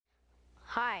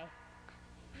Hi,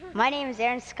 my name is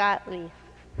Aaron Scott Lee.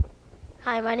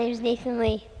 Hi, my name is Nathan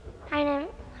Lee. Hi,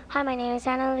 my name is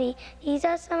Anna Lee. These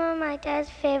are some of my dad's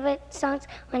favorite songs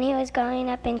when he was growing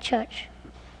up in church.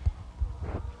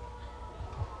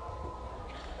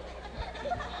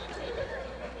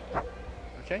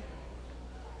 Okay.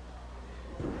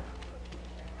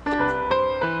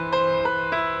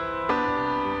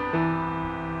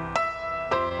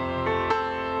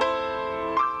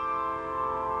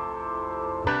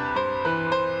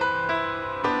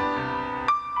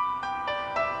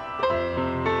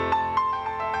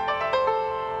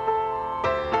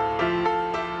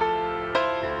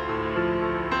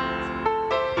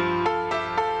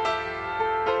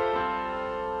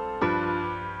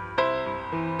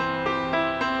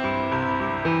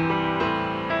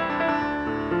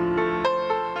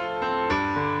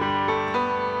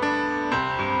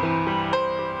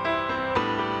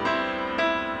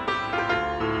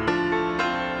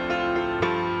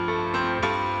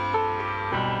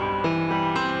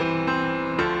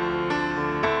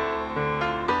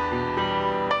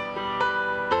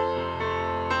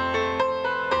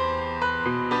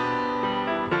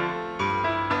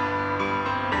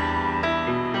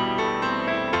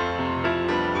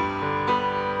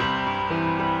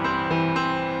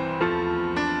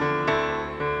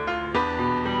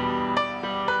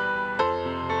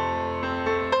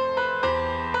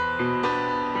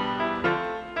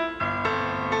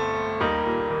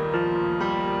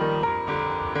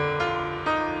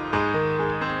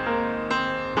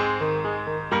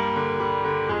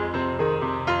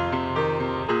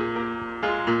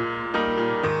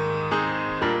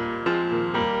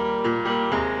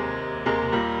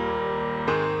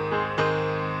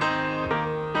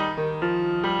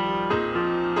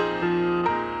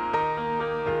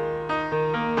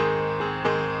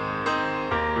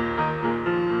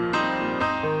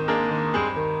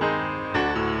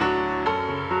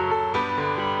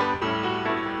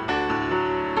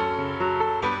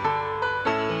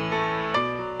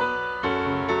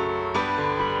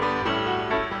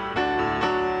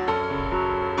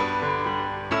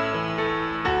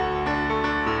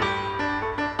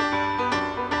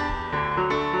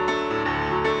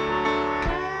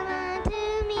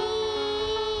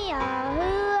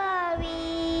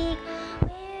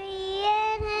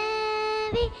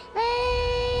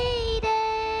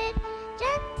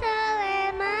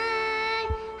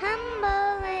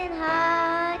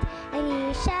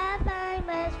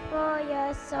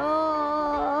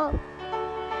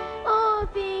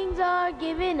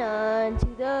 Given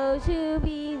unto those who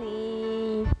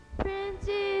believe,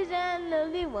 princes and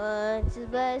lowly ones, his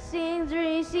blessings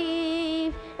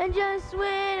receive. And just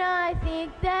when I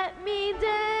think that means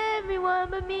everyone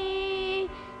but me,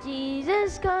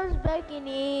 Jesus comes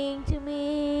beckoning to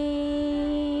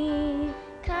me.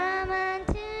 Come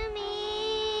unto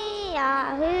me,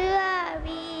 all who are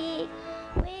weak,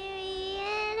 weary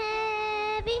and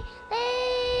heavy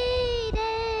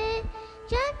laden.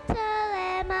 Gentle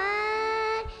am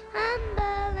I,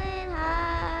 humble in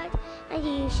heart, and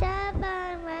you shall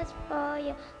find rest for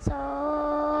your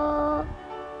soul.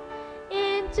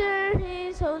 Enter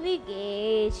his holy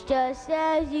gates just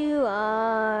as you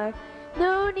are.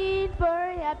 No need for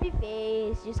a happy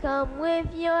face, just come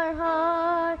with your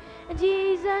heart. And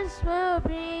Jesus will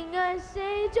bring us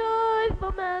a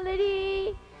joyful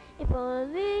melody, if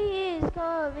only his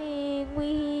calling we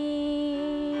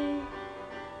heed.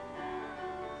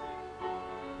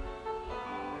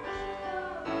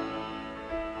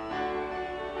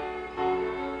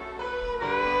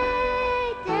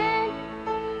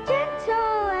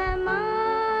 Gentle am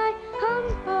I,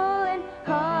 humble in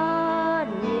heart,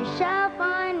 and you shall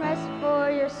find rest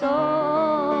for your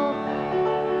soul.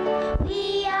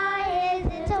 We are his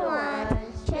little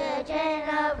ones, children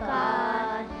of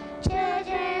God,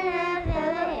 children of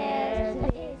fellow heirs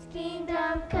of his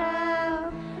kingdom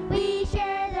come. We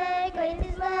share the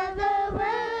greatest love the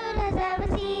world has ever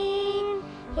seen,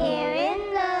 here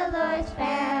in the Lord's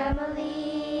family.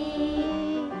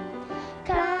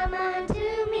 Come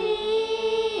unto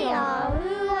me, all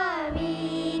who are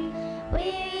weak,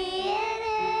 weary and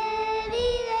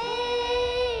heavy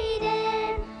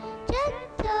laden.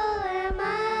 Gentle am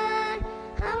I,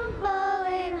 humble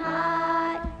in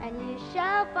heart, and you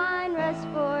shall find rest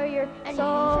for your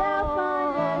soul.